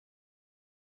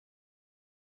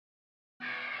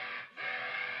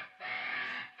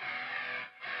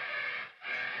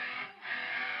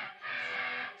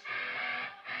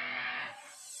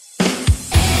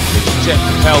jet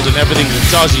propelled in everything that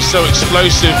does. He's so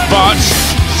explosive, but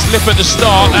slip at the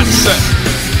start, that's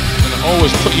gonna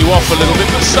always put you off a little bit.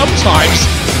 But sometimes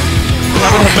you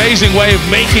have an amazing way of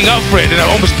making up for it in an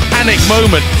almost panic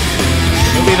moment.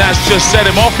 Maybe that's just set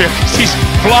him off here because he's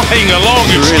flying along.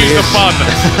 Excuse the pun.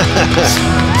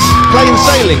 Plain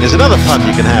sailing is another pun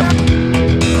you can have.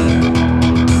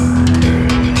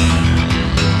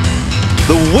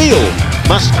 The wheel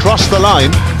must cross the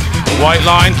line. The white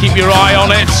line, keep your eye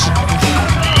on it.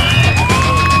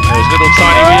 Those little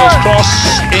tiny wheels cross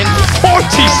in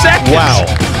 40 seconds. Wow,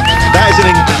 that is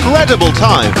an incredible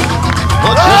time.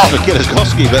 Not just for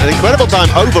Kieliszkowski, but an incredible time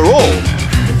overall.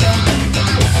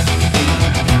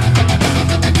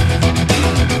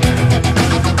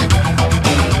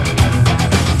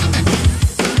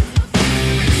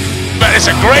 But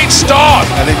it's a great start.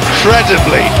 An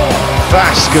incredibly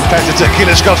fast competitor,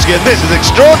 Kieliszkowski, and this is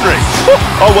extraordinary.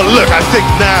 Oh, well, look, I think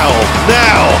now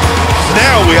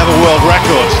we have a world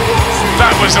record.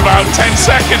 That was about 10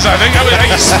 seconds, I think. I mean,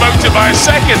 he smoked it by a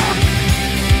second.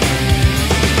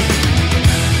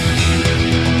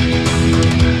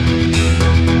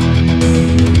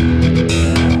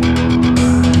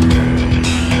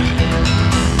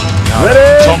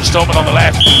 Tom Stolman on the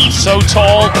left, so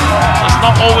tall, does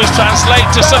not always translate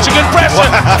to such a good pressure.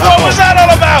 Wow. What was that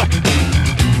all about?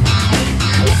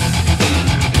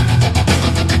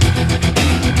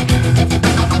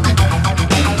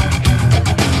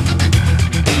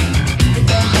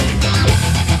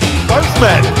 Both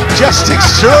men, just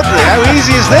extraordinary. How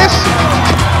easy is this?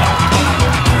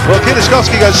 Well,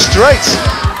 Kieliszkowski goes straight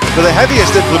for the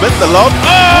heaviest implement, the log.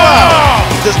 Oh! Wow!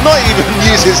 Does not even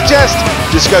use his chest,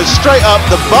 just goes straight up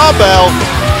the barbell.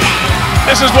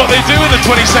 This is what they do in the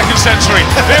 22nd century.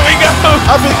 Here we go.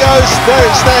 Up it goes, there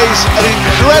it stays, an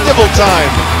incredible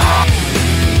time.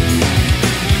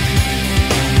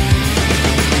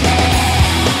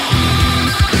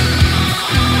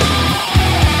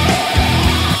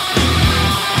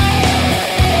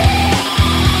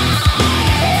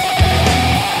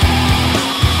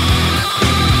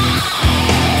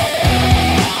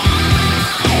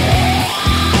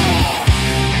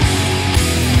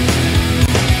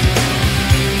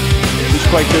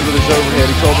 Quite good with his overhead.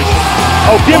 He told me,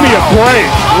 oh, give me a break.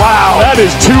 Wow. That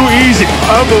is too easy.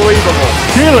 Unbelievable.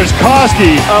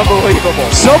 Kieliszkowski. Unbelievable.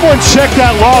 Someone check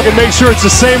that log and make sure it's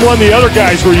the same one the other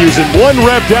guys were using. 1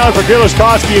 rep down for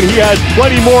Kieliszkowski, and he has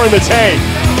plenty more in the tank.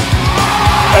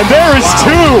 And there is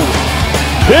 2.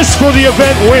 This for the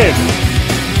event win.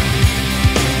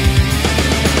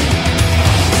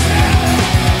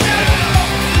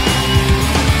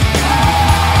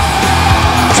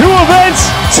 Two events,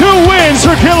 2 wins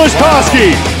for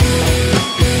Kieliszkowski.